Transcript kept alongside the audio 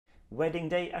Wedding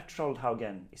Day at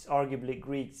Troldhaugen is arguably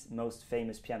Grieg's most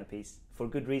famous piano piece, for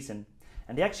good reason,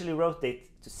 and he actually wrote it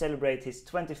to celebrate his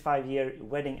 25-year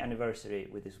wedding anniversary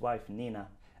with his wife Nina.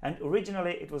 And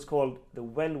originally it was called The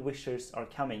Well-Wishers Are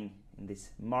Coming, in this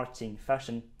marching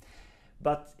fashion,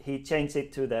 but he changed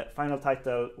it to the final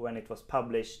title when it was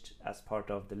published as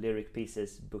part of the Lyric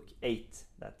Pieces Book 8,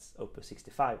 that's Opus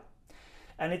 65.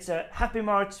 And it's a happy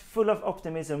march full of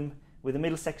optimism with a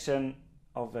middle section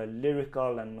of a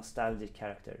lyrical and nostalgic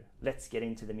character. Let's get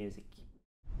into the music.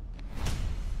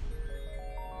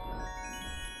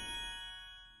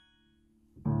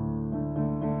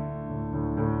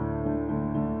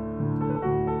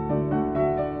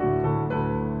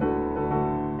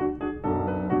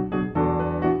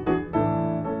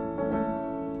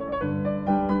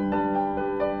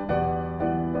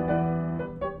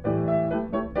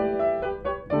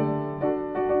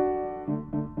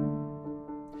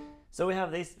 So we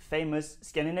have this famous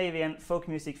Scandinavian folk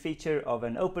music feature of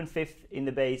an open fifth in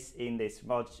the bass in this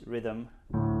march rhythm.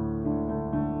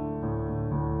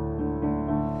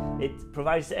 It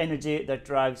provides the energy that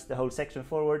drives the whole section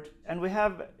forward, and we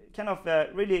have kind of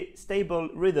a really stable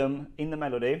rhythm in the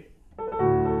melody.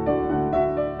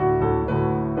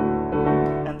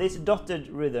 And this dotted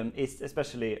rhythm is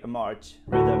especially a march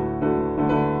rhythm.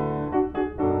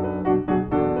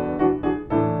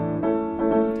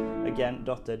 Again,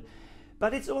 dotted.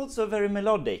 But it's also very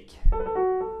melodic.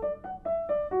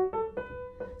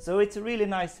 So it's a really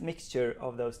nice mixture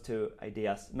of those two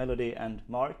ideas, melody and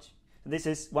march. So this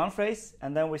is one phrase,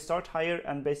 and then we start higher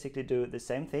and basically do the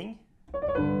same thing.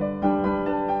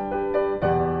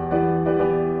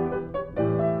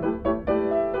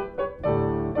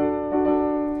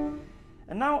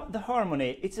 And now the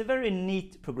harmony, it's a very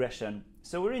neat progression.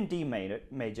 So we're in D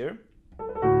major.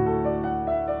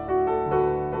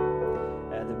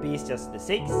 B is just the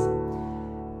 6,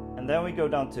 and then we go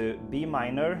down to B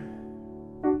minor,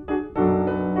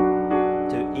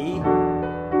 to E,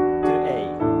 to A.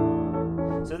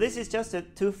 So this is just a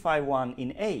 2-5-1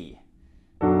 in A.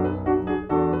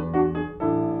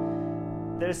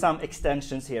 There are some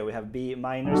extensions here. We have B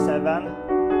minor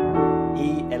 7,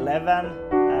 E 11,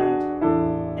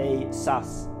 and A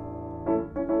sus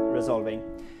resolving.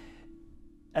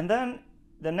 And then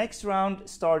the next round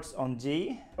starts on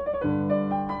G,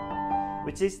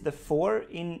 which is the 4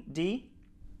 in D.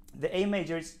 The A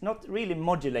major is not really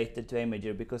modulated to A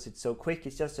major because it's so quick,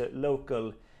 it's just a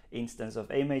local instance of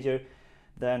A major.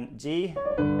 Then G.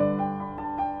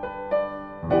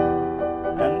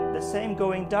 And the same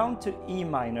going down to E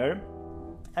minor.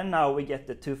 And now we get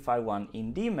the 2-5-1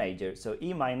 in D major. So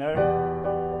E minor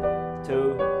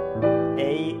to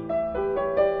A,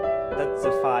 that's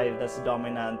a 5, that's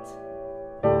dominant,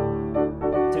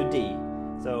 to D.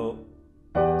 So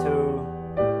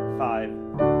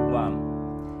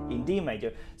 2-5-1 in D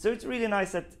major. So it's really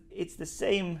nice that it's the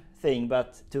same thing,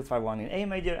 but 2-5-1 in A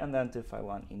major and then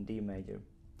 2-5-1 in D major.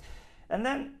 And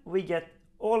then we get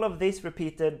all of this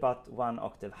repeated but one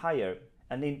octave higher.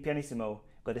 And in pianissimo,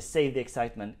 got to save the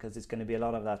excitement because it's going to be a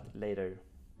lot of that later.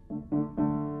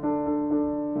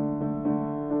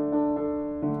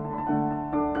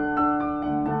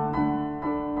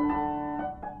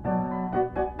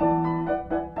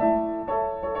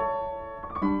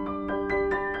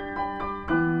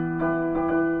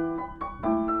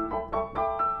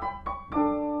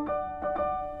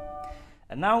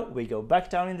 Now we go back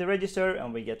down in the register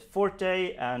and we get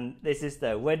forte, and this is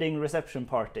the wedding reception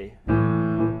party.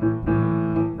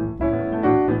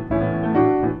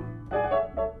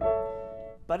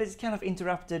 But it's kind of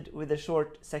interrupted with a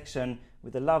short section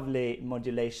with a lovely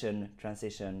modulation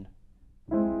transition.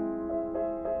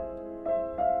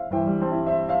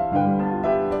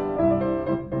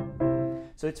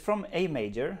 So it's from A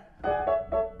major,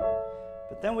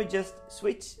 but then we just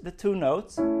switch the two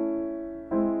notes.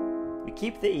 We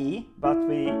keep the E, but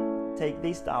we take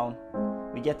these down.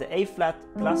 We get the A flat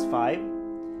plus 5,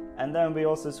 and then we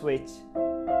also switch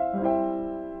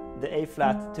the A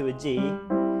flat to a G.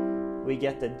 We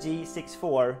get the G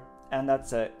 6-4, and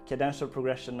that's a cadential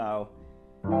progression now.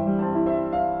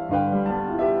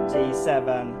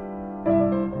 G7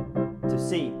 to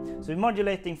C. So we're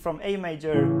modulating from A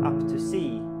major up to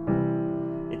C.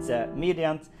 It's a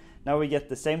mediant. Now we get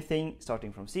the same thing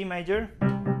starting from C major.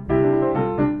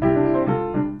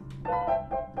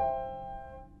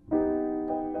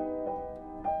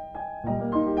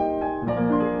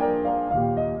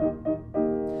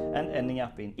 Ending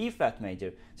up in E flat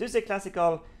major. So it's a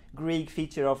classical Grieg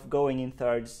feature of going in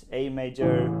thirds, A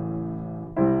major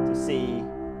to C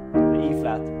to E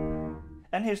flat.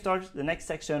 And here starts the next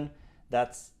section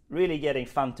that's really getting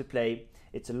fun to play.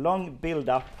 It's a long build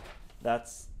up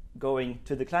that's going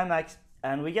to the climax,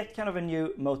 and we get kind of a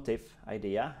new motif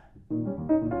idea.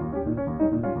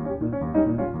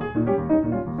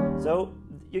 So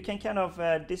you can kind of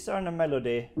discern a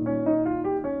melody,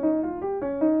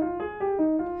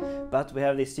 but we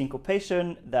have this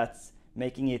syncopation that's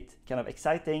making it kind of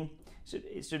exciting.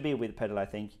 It should be with pedal, I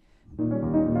think.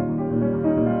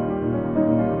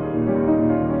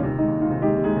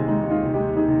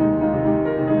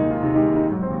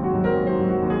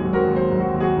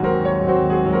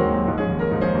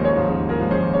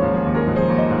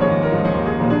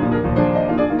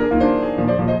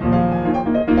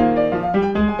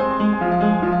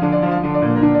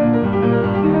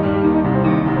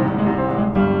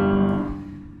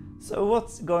 So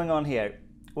what's going on here?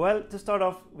 Well, to start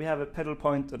off, we have a pedal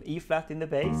point on E flat in the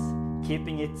bass,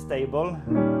 keeping it stable.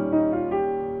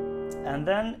 And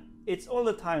then it's all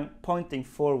the time pointing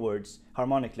forwards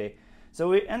harmonically. So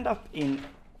we end up in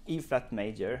E flat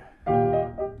major.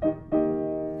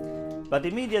 But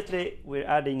immediately we're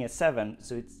adding a 7,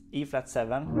 so it's E flat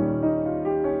 7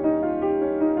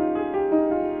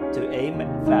 to A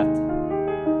flat.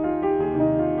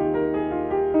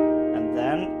 And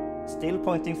then still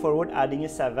pointing forward, adding a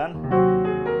 7,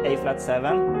 A flat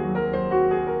 7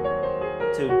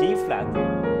 to D flat.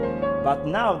 But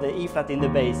now the E flat in the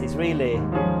bass is really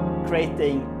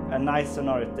creating a nice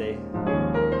sonority.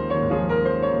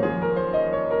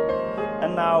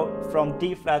 And now from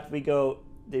D flat we go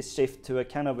this shift to a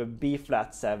kind of a B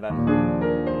flat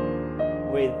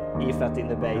 7 with E flat in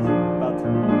the bass,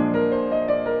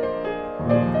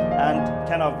 and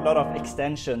kind of a lot of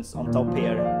extensions on top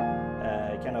here,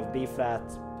 kind of B flat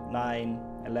 9,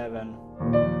 11.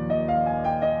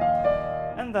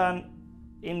 And then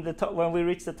in the top, when we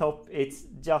reach the top, it's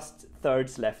just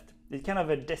thirds left. It's kind of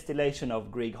a distillation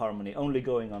of Grieg harmony, only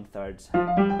going on thirds.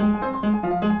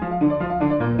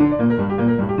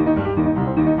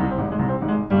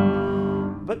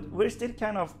 But we're still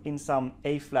kind of in some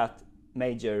A flat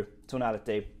major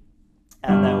tonality,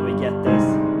 and then we get this.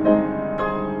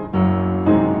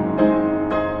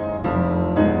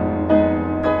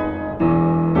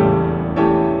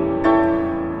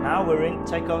 Now we're in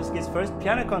Tchaikovsky's first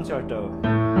piano concerto.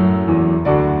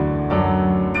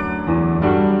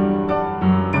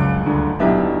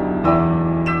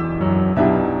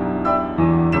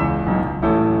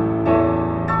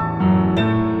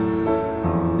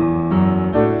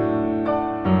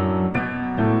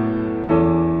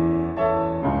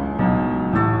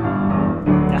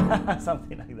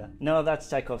 Something like that. No, that's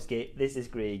Tchaikovsky. This is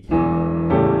Grieg. Now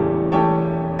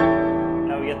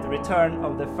we get the return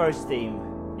of the first theme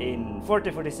in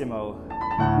forte fortissimo.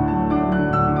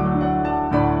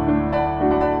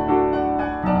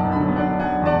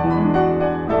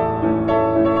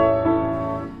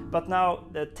 But now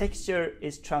the texture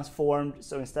is transformed,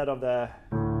 so instead of the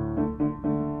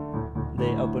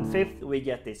open fifth, we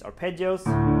get these arpeggios.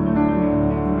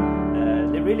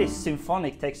 They're really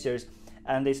symphonic textures,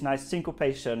 and this nice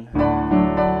syncopation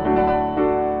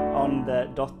on the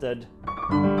dotted.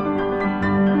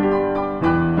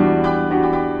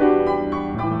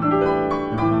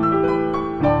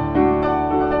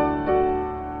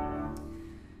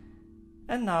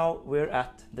 And now we're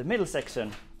at the middle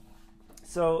section.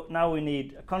 So now we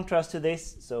need a contrast to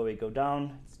this, so we go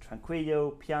down, it's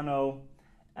tranquillo, piano,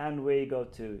 and we go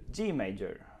to G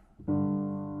major.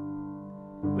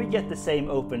 We get the same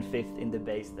open fifth in the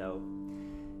bass though.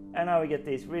 And now we get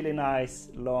these really nice,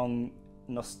 long,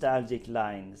 nostalgic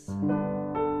lines.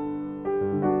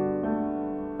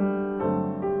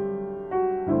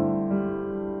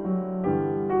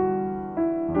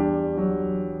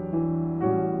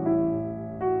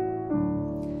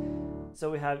 So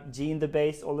we have G in the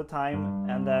bass all the time,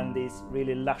 and then these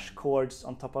really lush chords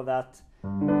on top of that.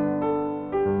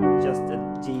 Just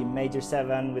a G major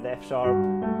 7 with F sharp,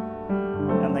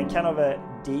 and then kind of a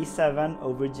D7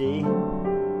 over G.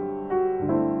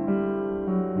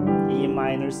 E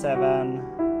minor 7,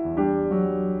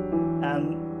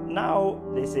 and now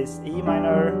this is E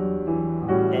minor,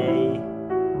 A,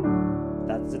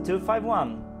 that's the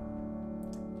 2-5-1.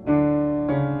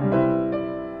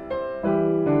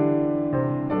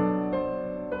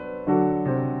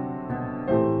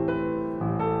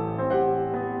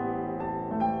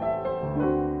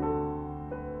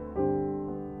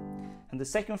 And the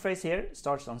second phrase here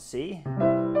starts on C,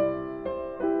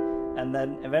 and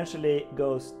then eventually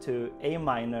goes to A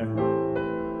minor,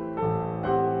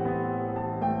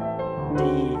 D,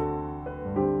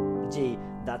 G.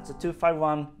 That's a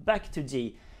 2-5-1 back to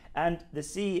G. And the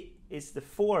C is the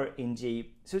 4 in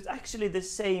G, so it's actually the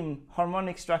same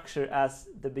harmonic structure as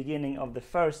the beginning of the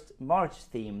first March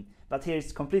theme, but here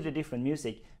it's completely different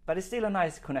music, but it's still a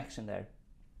nice connection there.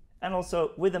 And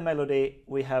also with the melody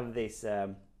we have this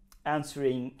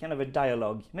answering, kind of a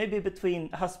dialogue, maybe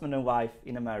between husband and wife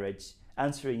in a marriage,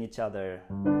 answering each other.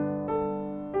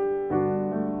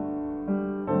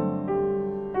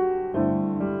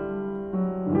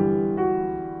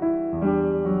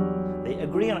 They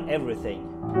agree on everything.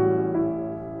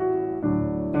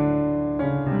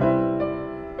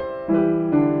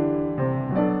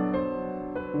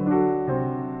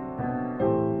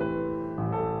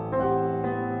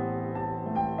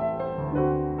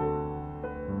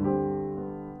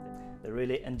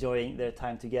 Really enjoying their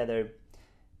time together,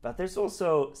 but there's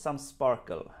also some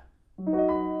sparkle.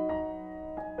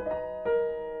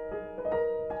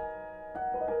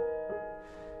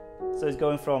 So it's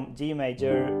going from G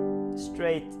major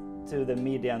straight to the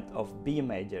mediant of B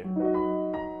major.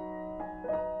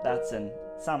 That's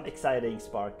some exciting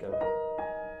sparkle.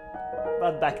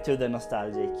 But back to the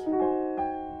nostalgic.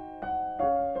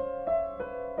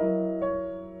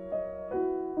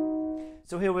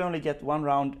 So here we only get one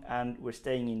round and we're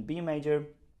staying in B major,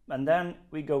 and then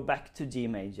we go back to G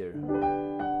major.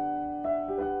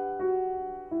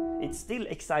 It's still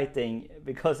exciting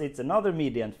because it's another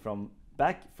mediant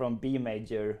back from B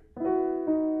major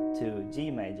to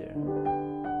G major.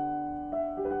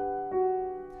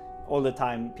 All the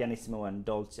time pianissimo and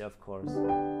dolce, of course.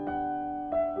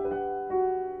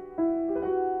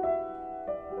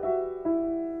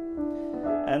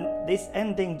 And this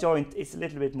ending joint is a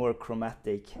little bit more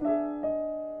chromatic.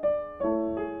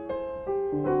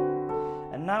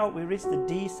 And now we reach the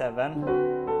D7,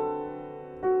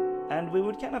 and we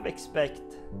would kind of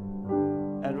expect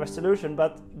a resolution,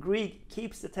 but Grieg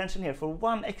keeps the tension here for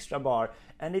one extra bar,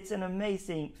 and it's an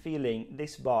amazing feeling,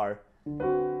 this bar.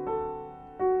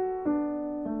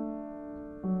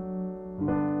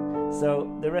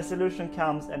 So the resolution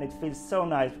comes and it feels so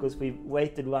nice because we've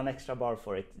waited one extra bar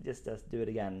for it. Just do it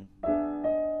again.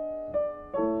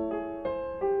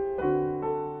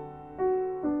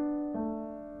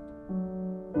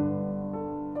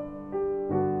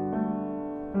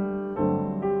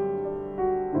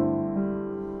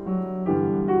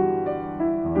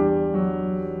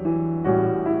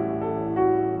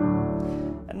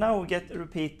 And now we get a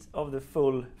repeat of the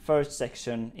full first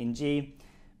section in G,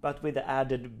 but with the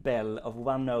added bell of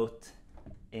one note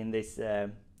in this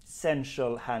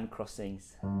sensual hand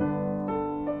crossings.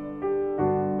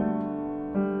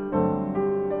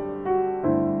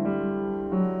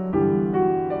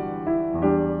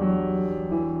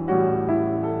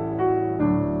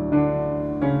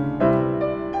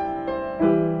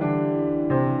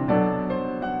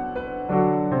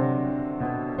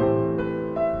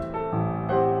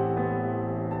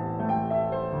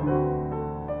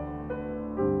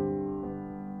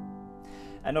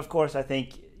 And of course I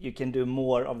think you can do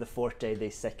more of the forte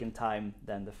this second time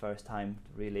than the first time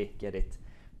to really get it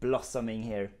blossoming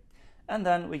here. And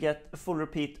then we get a full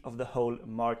repeat of the whole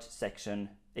March section,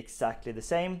 exactly the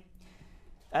same.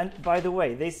 And by the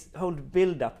way, this whole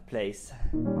build-up place,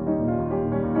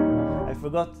 I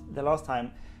forgot the last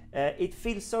time, it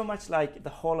feels so much like the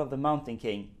Hall of the Mountain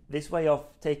King. This way of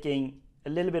taking a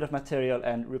little bit of material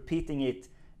and repeating it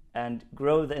and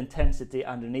grow the intensity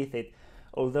underneath it.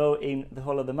 Although in the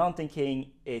Hall of the Mountain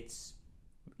King it's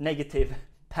negative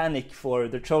panic for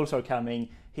the trolls are coming,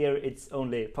 here it's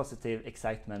only positive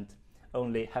excitement,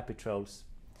 only happy trolls.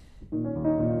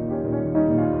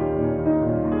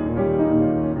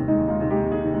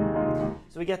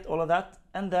 So we get all of that,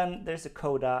 and then there's a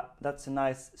coda. That's a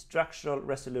nice structural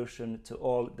resolution to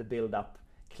all the build-up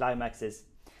climaxes.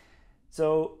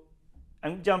 So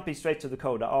I'm jumping straight to the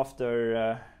coda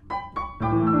after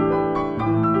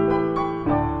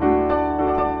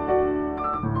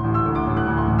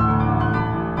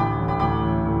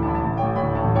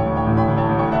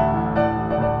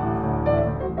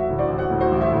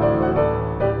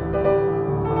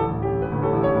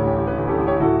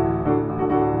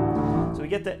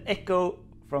get the echo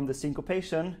from the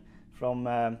syncopation from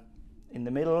in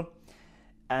the middle,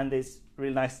 and this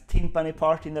really nice timpani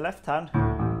part in the left hand.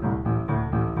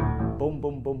 Boom,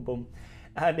 boom, boom, boom.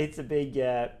 And it's a big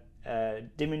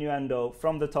diminuendo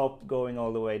from the top going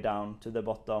all the way down to the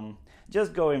bottom,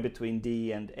 just going between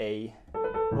D and A.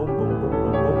 Boom, boom, boom, boom, boom, boom,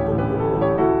 boom,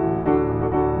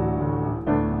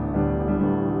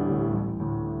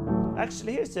 boom.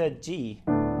 Actually, here's a G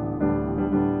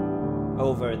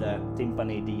over the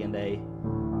timpani D and A,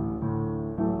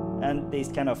 and these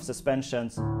kind of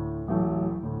suspensions.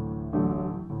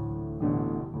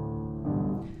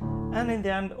 And in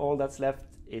the end, all that's left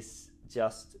is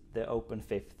just the open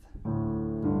fifth.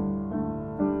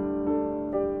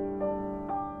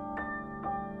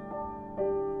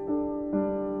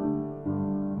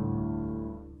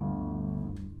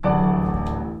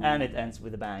 And it ends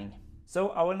with a bang. So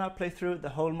I will now play through the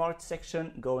whole marked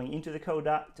section going into the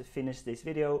coda to finish this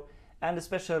video, and a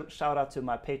special shout out to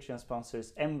my Patreon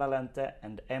sponsors M. Valente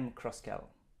and M. Croscal.